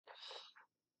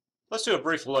Let's do a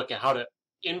brief look at how to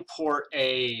import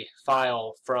a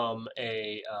file from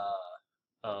a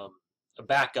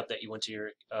backup that you went to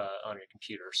your on your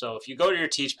computer. So if you go to your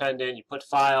Teach Pendent, you put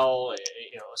file,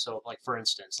 so like for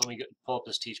instance, let me pull up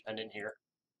this Teach Pendent here.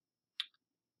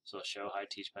 So I'll show how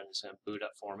Teach Pendent is going to boot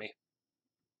up for me.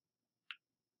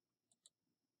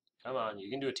 Come on, you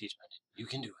can do a Teach Pendent. You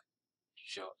can do it.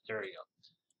 Show it. There you go.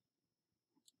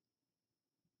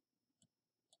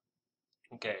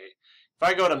 Okay, if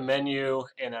I go to menu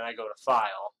and then I go to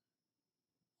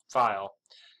file,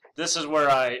 this is where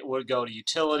I would go to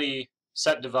utility,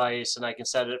 set device, and I can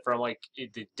set it from like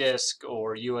the disk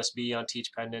or USB on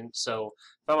Teach Pendent. So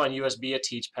if I'm on USB at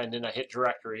Teach Pendent, I hit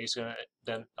directory, it's gonna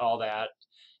then all that,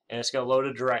 and it's gonna load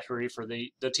a directory for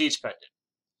the Teach Pendent.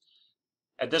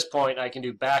 At this point, I can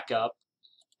do backup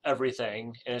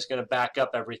everything, and it's gonna back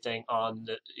up everything on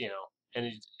the and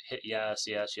you hit yes,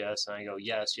 yes, yes, and I go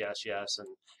yes, yes, yes, and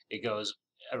it goes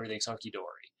everything's hunky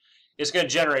dory. It's gonna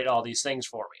generate all these things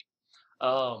for me.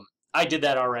 I did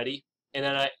that already, and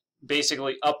then I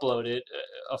basically uploaded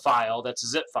a file that's a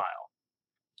zip file.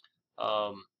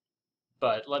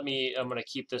 But I'm going to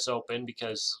keep this open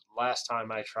because last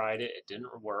time I tried it, it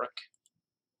didn't work.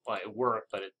 Well, it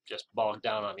worked, but it just bogged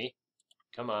down on me.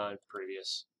 Come on,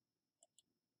 previous.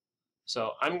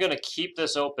 So I'm going to keep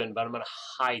this open, but I'm going to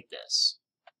hide this.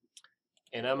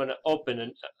 And I'm going to open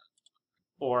it,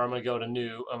 or I'm going to go to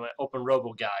new. I'm going to open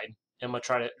Roboguide, and I'm going to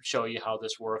try to show you how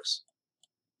this works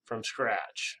from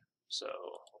scratch. So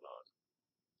hold on.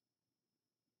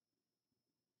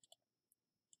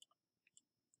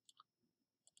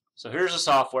 So here's the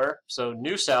software. So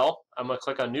new cell. I'm going to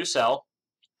click on new cell,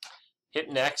 hit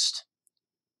next,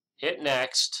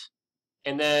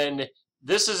 and then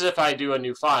this is if I do a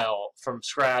new file from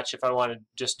scratch, if I want to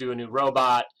just do a new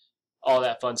robot, all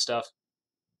that fun stuff.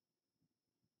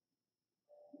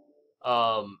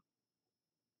 But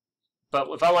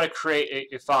if I want to create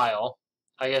a file,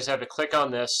 I guess I have to click on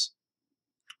this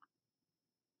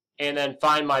and then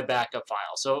find my backup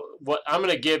file. So what I'm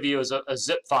going to give you is a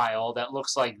zip file that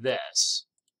looks like this.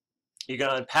 You're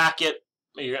going to unpack it,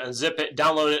 you're going to unzip it,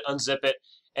 download it, unzip it,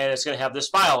 and it's going to have this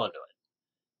file into it.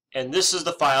 And this is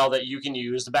the file that you can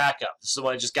use to backup. This is the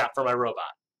one I just got for my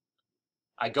robot.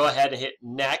 I go ahead and hit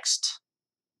next,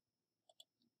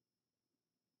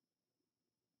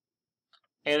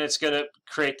 and it's going to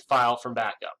create the file from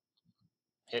backup.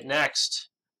 Hit next,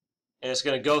 and it's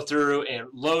going to go through and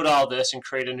load all this and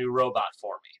create a new robot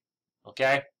for me.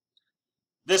 Okay?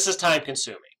 This is time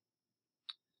consuming.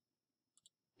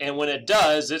 And when it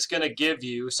does, it's going to give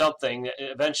you something that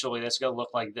eventually that's going to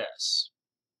look like this.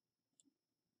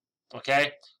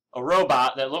 Okay? A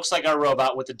robot that looks like our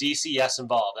robot with the DCS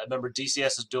involved. I remember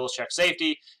DCS is dual check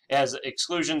safety. It has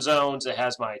exclusion zones. It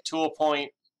has my tool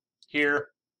point here.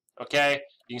 Okay?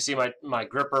 You can see my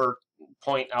gripper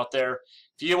point out there.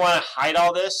 If you want to hide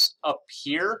all this up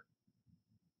here,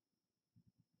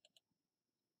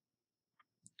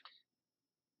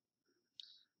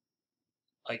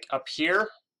 like up here,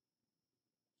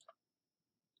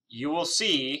 you will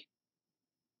see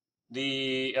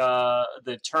the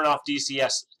turn off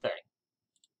DCS thing.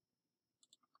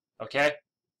 Okay?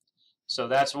 So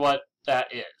that's what that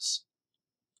is.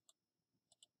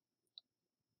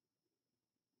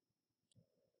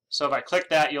 So if I click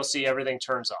that, you'll see everything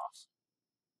turns off.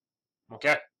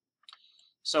 Okay?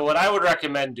 So what I would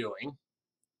recommend doing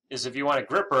is if you want a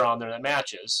gripper on there that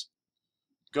matches,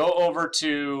 go over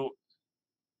to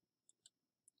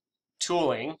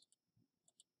Tooling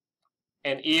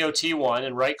and EOT1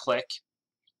 and right click.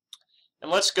 And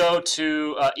let's go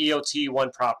to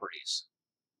EOT1 Properties.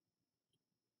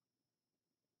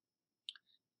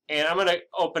 And I'm going to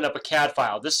open up a CAD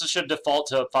file. This should default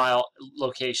to a file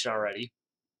location already.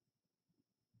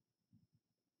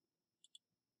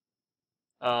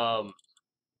 And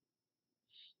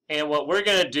what we're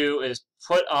going to do is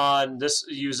put on this,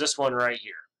 use this one right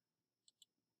here.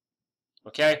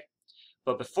 Okay?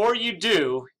 But before you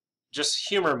do, just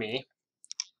humor me.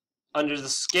 Under the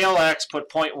scale X, put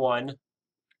 0.1.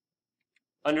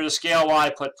 Under the scale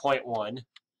Y, put 0.1.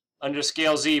 Under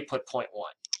scale Z, put 0.1.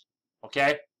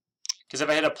 Okay? Because if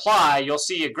I hit apply, you'll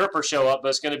see a gripper show up, but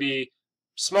it's going to be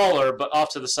smaller, but off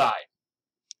to the side.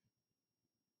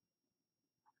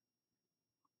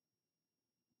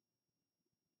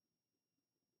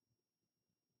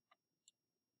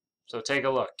 So take a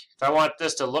look. If I want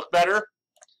this to look better,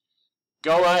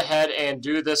 go ahead and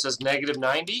do this as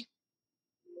 -90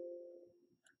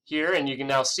 here, and you can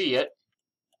now see it.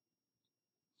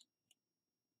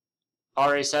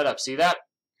 Already set up. See that?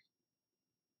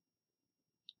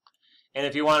 And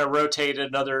if you want to rotate it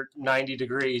another 90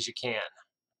 degrees, you can.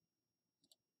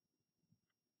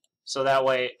 So that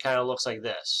way it kind of looks like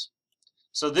this.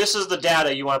 So this is the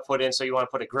data you want to put in, so you want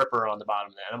to put a gripper on the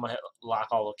bottom of that. I'm going to lock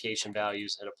all location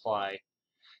values and apply.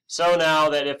 So now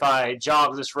that if I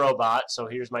jog this robot, so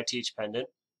here's my Teach Pendant.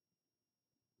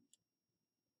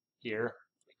 Here,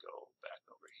 let me go back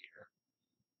over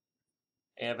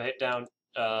here. And if I hit down,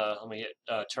 let me hit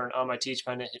turn on my Teach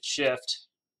Pendant, hit Shift,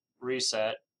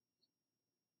 reset.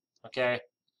 Okay,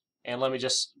 and let me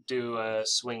just do a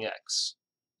swing X.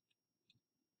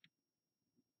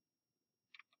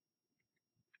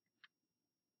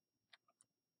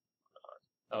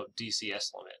 Oh,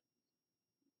 DCS limit.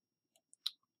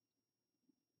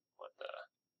 What the?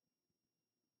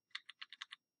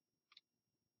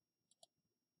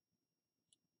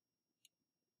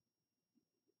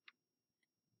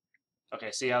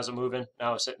 Okay, see how's it moving?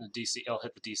 Now it's hitting the DC. It'll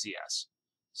hit the DCS.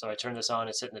 So I turn this on.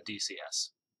 It's hitting the DCS.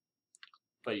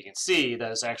 But you can see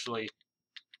that it's actually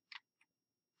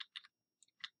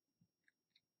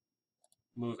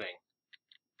moving,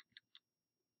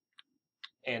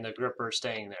 and the gripper is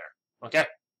staying there. Okay.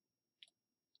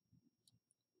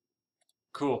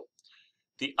 Cool.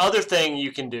 The other thing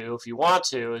you can do, if you want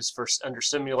to, is for under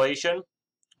simulation,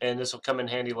 and this will come in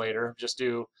handy later. Just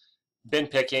do bin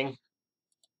picking,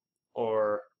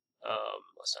 or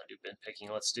let's not do bin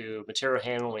picking. Let's do material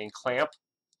handling clamp,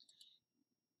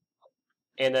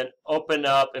 and then open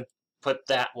up and put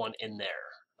that one in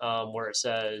there where it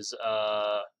says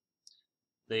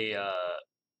the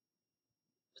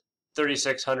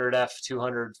 3600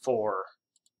 F204.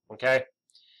 Okay,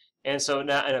 and so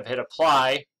now, and I've hit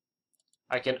apply.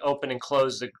 I can open and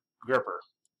close the gripper.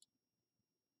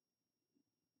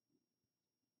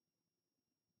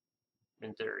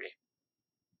 In theory.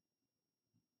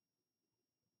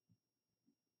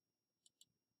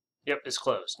 Yep, it's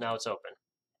closed. Now it's open.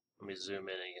 Let me zoom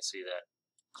in and you can see that.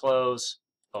 Close,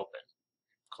 open.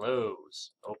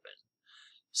 Close, open.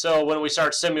 So when we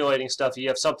start simulating stuff, you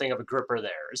have something of a gripper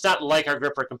there. It's not like our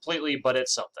gripper completely, but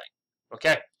it's something.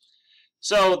 Okay?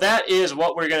 So that is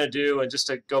what we're going to do. And just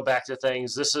to go back to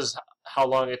things, this is how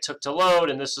long it took to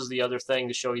load, and this is the other thing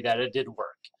to show you that it did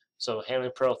work. So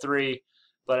Handling Pro 3,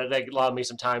 but it allowed me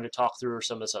some time to talk through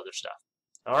some of this other stuff.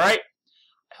 All right?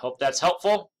 I hope that's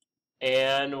helpful,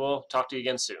 and we'll talk to you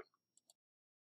again soon.